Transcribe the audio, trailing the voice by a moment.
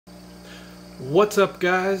What's up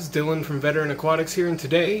guys, Dylan from Veteran Aquatics here, and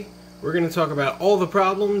today we're going to talk about all the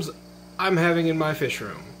problems I'm having in my fish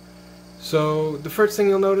room. So the first thing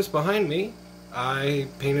you'll notice behind me, I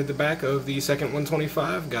painted the back of the second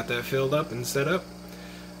 125, got that filled up and set up.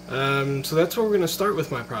 So that's where we're going to start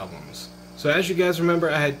with my problems. So as you guys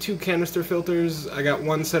remember, I had two canister filters. I got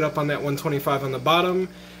one set up on that 125 on the bottom,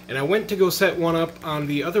 and I went to go set one up on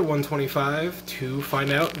the other 125 to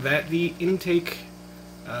find out that the intake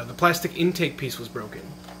the plastic intake piece was broken.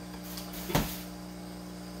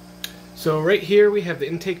 So right here we have the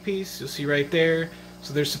intake piece, you'll see right there.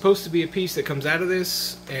 So there's supposed to be a piece that comes out of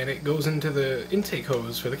this and it goes into the intake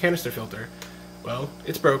hose for the canister filter. Well,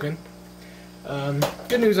 it's broken.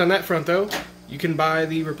 Good news on that front though, you can buy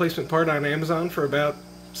the replacement part on Amazon for about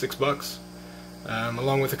 $6,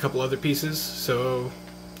 along with a couple other pieces, so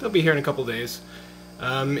they'll be here in a couple days.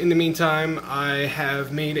 In the meantime, I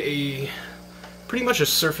have made pretty much a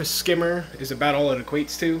surface skimmer is about all it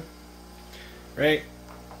equates to, right?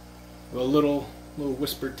 A little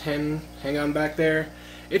whispered 10 hang on back there.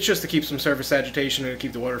 It's just to keep some surface agitation and to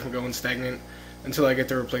keep the water from going stagnant until I get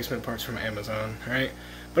the replacement parts from Amazon, right?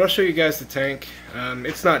 But I'll show you guys the tank.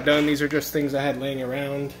 It's not done. These are just things I had laying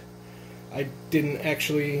around. I didn't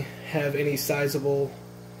actually have any sizable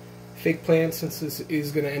fake plants since this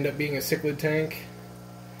is going to end up being a cichlid tank.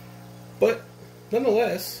 But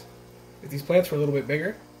nonetheless, if these plants were a little bit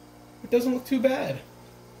bigger, it doesn't look too bad.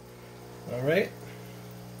 Alright.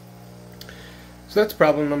 So that's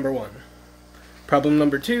problem number one. Problem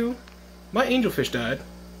number two, my angelfish died.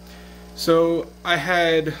 So I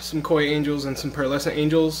had some koi angels and some pearlescent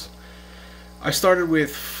angels. I started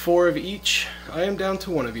with 4 of each. I am down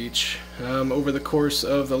to 1 of each. Over the course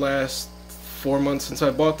of the last 4 months since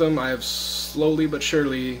I bought them, I have slowly but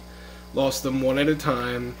surely lost them one at a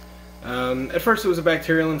time. At first it was a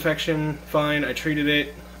bacterial infection, fine, I treated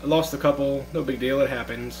it, I lost a couple, no big deal, it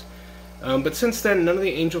happens. But since then, none of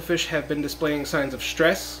the angelfish have been displaying signs of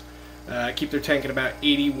stress. I keep their tank at about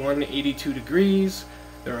 81, 82 degrees.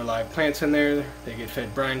 There are live plants in there, they get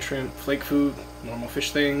fed brine shrimp, flake food, normal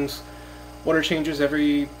fish things. Water changes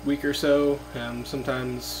every week or so,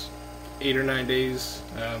 sometimes 8 or 9 days,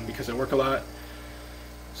 because I work a lot.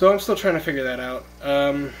 So I'm still trying to figure that out.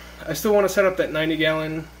 I still want to set up that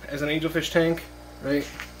 90-gallon as an angelfish tank, right?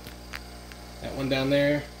 That one down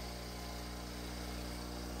there.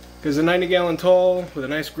 Because a 90-gallon tall with a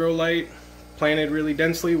nice grow light planted really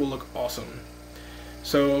densely will look awesome.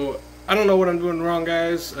 So I don't know what I'm doing wrong,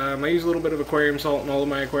 guys. I use a little bit of aquarium salt in all of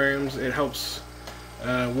my aquariums. It helps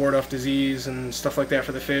ward off disease and stuff like that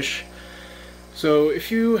for the fish. So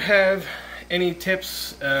if you have any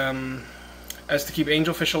tips as to keep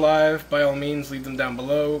angelfish alive, by all means leave them down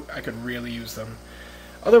below. I could really use them.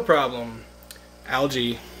 Other problem,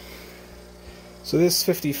 algae. So this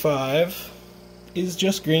 55 is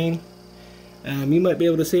just green. You might be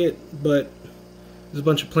able to see it, but there's a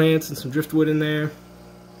bunch of plants and some driftwood in there.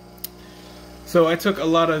 So I took a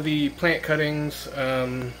lot of the plant cuttings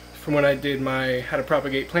from when I did my How to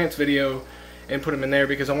Propagate Plants video and put them in there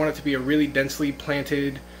because I want it to be a really densely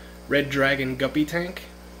planted red dragon guppy tank,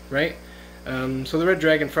 right? So the red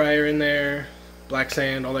dragon fry are in there, black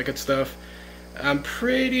sand, all that good stuff. I'm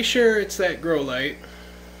pretty sure it's that grow light,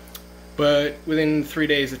 but within 3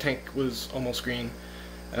 days the tank was almost green.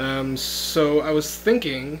 So I was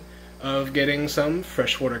thinking of getting some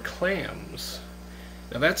freshwater clams.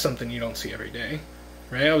 Now that's something you don't see every day,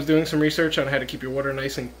 right? I was doing some research on how to keep your water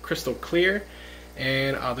nice and crystal clear,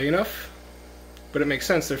 and oddly enough, but it makes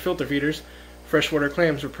sense, they're filter feeders, freshwater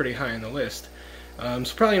clams were pretty high on the list.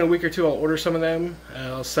 So probably in a week or two I'll order some of them,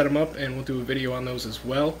 I'll set them up and we'll do a video on those as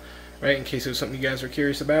well, right, in case it was something you guys are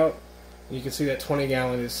curious about. And you can see that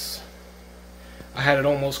 20-gallon is, I had it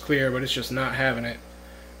almost clear, but it's just not having it,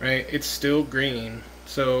 right? It's still green.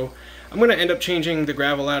 So I'm going to end up changing the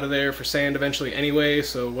gravel out of there for sand eventually anyway,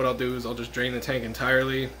 so what I'll do is I'll just drain the tank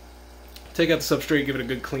entirely, take out the substrate, give it a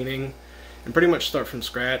good cleaning, and pretty much start from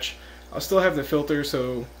scratch. I'll still have the filter,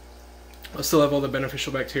 so I'll still have all the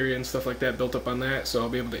beneficial bacteria and stuff like that built up on that, so I'll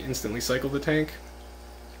be able to instantly cycle the tank.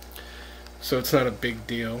 So it's not a big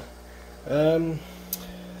deal.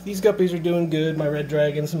 These guppies are doing good, my red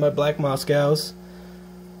dragons and my black Moscows.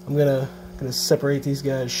 I'm gonna separate these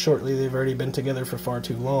guys shortly. They've already been together for far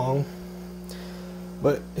too long.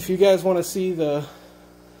 But if you guys want to see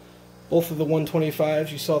both of the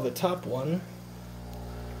 125s, you saw the top one.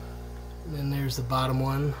 And then there's the bottom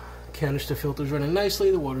one. Canister filter's running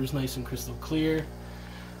nicely, the water's nice and crystal clear.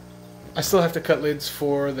 I still have to cut lids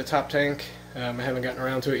for the top tank. I haven't gotten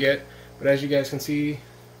around to it yet, but as you guys can see,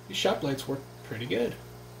 these shop lights work pretty good,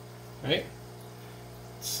 right?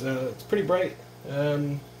 It's pretty bright.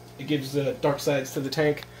 it gives the dark sides to the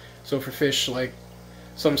tank. So for fish, like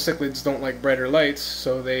some cichlids don't like brighter lights,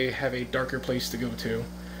 so they have a darker place to go to.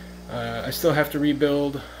 I still have to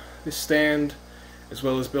rebuild this stand, as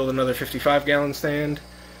well as build another 55-gallon stand.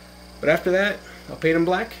 But after that, I'll paint them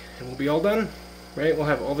black, and we'll be all done. Right? We'll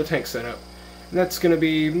have all the tanks set up. And that's going to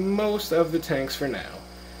be most of the tanks for now.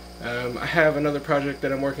 I have another project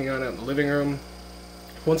that I'm working on out in the living room.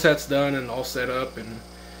 Once that's done and all set up and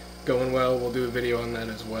going well, we'll do a video on that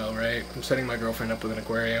as well, right? I'm setting my girlfriend up with an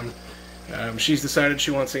aquarium. She's decided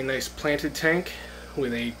she wants a nice planted tank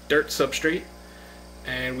with a dirt substrate,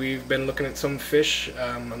 and we've been looking at some fish.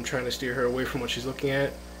 I'm trying to steer her away from what she's looking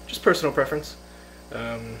at, just personal preference.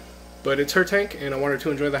 But it's her tank, and I want her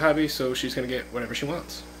to enjoy the hobby, so she's going to get whatever she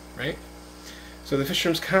wants, right? So the fish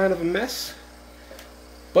room's kind of a mess,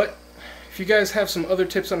 but if you guys have some other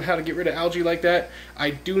tips on how to get rid of algae like that, I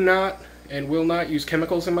do not and will not use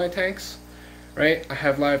chemicals in my tanks, right? I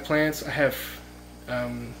have live plants, I have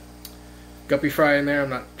guppy fry in there. I'm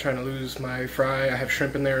not trying to lose my fry. I have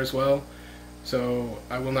shrimp in there as well, so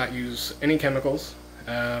I will not use any chemicals.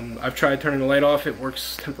 I've tried turning the light off. It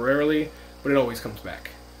works temporarily, but it always comes back,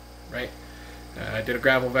 right? I did a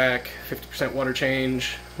gravel vac, 50% water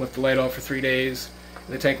change, left the light off for 3 days,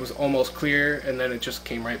 and the tank was almost clear, and then it just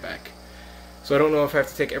came right back. So I don't know if I have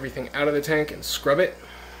to take everything out of the tank and scrub it,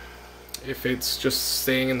 if it's just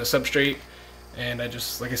staying in the substrate, and I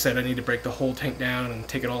just, like I said, I need to break the whole tank down and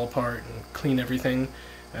take it all apart and clean everything.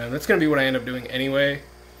 That's going to be what I end up doing anyway.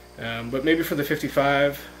 But maybe for the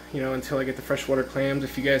 55, you know, until I get the freshwater clams,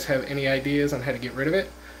 if you guys have any ideas on how to get rid of it,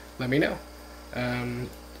 let me know.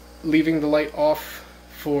 Leaving the light off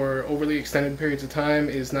for overly extended periods of time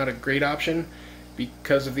is not a great option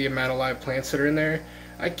because of the amount of live plants that are in there.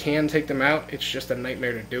 I can take them out, it's just a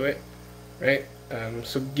nightmare to do it, right?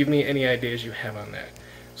 So give me any ideas you have on that.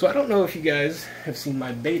 So I don't know if you guys have seen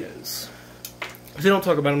my betas. They don't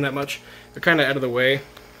talk about them that much. They're kind of out of the way.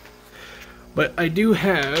 But I do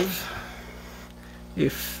have,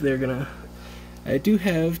 I do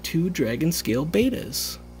have 2 dragon scale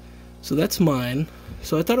betas. So that's mine.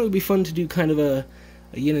 So I thought it would be fun to do kind of a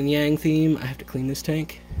yin and yang theme. I have to clean this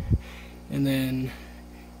tank. And then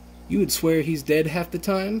you would swear he's dead half the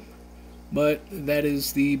time, but that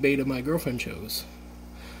is the beta my girlfriend chose.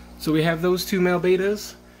 So we have those 2 male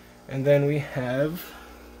betas, and then we have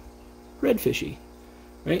Red Fishy,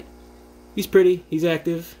 right? He's pretty, he's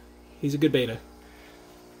active, he's a good beta.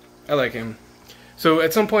 I like him. So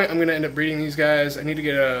at some point I'm going to end up breeding these guys. I need to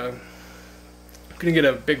get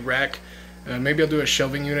a big rack. Maybe I'll do a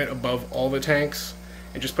shelving unit above all the tanks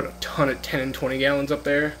and just put a ton of 10 and 20 gallons up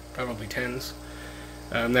there, probably 10s.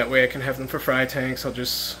 That way I can have them for fry tanks. I'll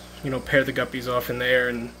just, you know, pair the guppies off in there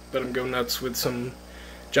and let them go nuts with some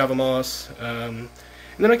Java moss. And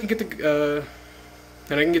then I can get the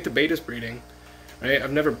betas breeding. Right?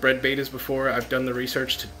 I've never bred betas before. I've done the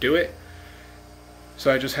research to do it.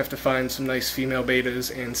 So I just have to find some nice female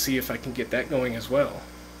betas and see if I can get that going as well.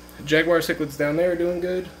 The jaguar cichlids down there are doing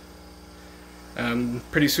good.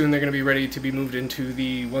 Pretty soon they're going to be ready to be moved into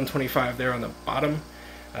the 125 there on the bottom.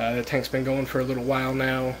 The tank's been going for a little while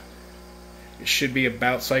now. It should be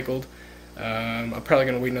about cycled. I'm probably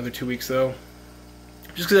going to wait another 2 weeks though.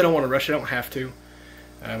 Just because I don't want to rush it, I don't have to.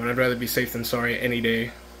 And I'd rather be safe than sorry any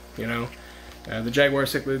day, you know. The jaguar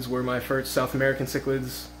cichlids were my first South American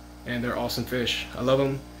cichlids, and they're awesome fish. I love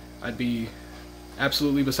them. I'd be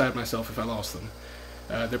absolutely beside myself if I lost them.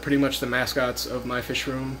 They're pretty much the mascots of my fish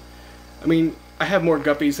room. I mean, I have more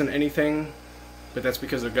guppies than anything, but that's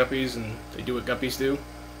because they're guppies and they do what guppies do.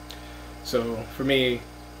 So for me,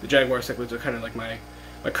 the jaguar cichlids are kind of like my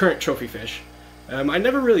current trophy fish. I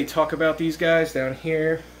never really talk about these guys down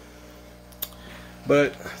here,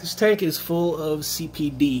 but this tank is full of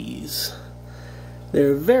CPDs.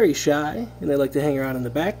 They're very shy, and they like to hang around in the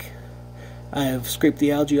back. I have scraped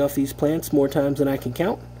the algae off these plants more times than I can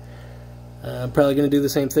count. I'm probably going to do the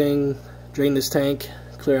same thing, drain this tank,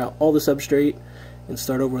 clear out all the substrate, and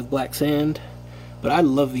start over with black sand. But I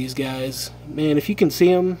love these guys. Man, if you can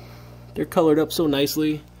see them, they're colored up so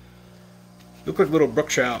nicely. Look like little brook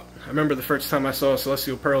trout. I remember the first time I saw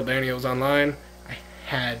Celestial Pearl Danios online, I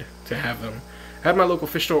had to have them. I had my local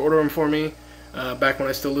fish store order them for me back when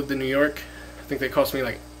I still lived in New York. I think they cost me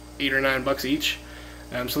like $8 or $9 each.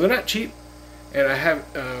 So they're not cheap. And I have,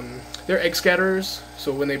 they're egg scatterers,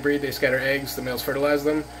 so when they breed they scatter eggs, the males fertilize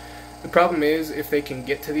them. The problem is, if they can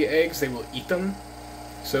get to the eggs, they will eat them.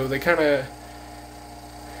 So they kind of,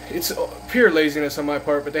 it's pure laziness on my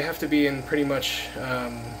part, but they have to be in pretty much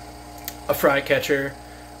a fry catcher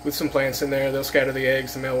with some plants in there. They'll scatter the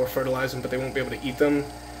eggs, the male will fertilize them, but they won't be able to eat them.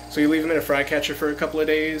 So you leave them in a fry catcher for a couple of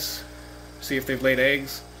days, see if they've laid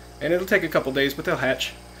eggs. and it'll take a couple days, but they'll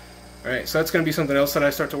hatch. Alright, so that's going to be something else that I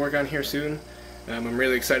start to work on here soon. I'm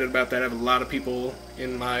really excited about that. I have a lot of people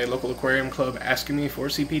in my local aquarium club asking me for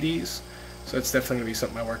CPDs, so that's definitely going to be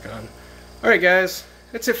something I work on. Alright guys,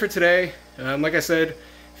 that's it for today. Like I said,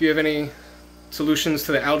 if you have any solutions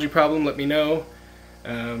to the algae problem, let me know.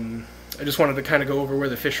 I just wanted to kind of go over where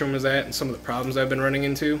the fish room is at and some of the problems I've been running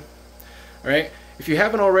into. Alright, if you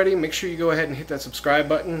haven't already, make sure you go ahead and hit that subscribe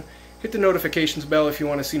button. Hit the notifications bell if you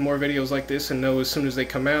want to see more videos like this and know as soon as they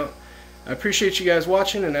come out. I appreciate you guys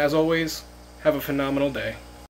watching, and as always, have a phenomenal day.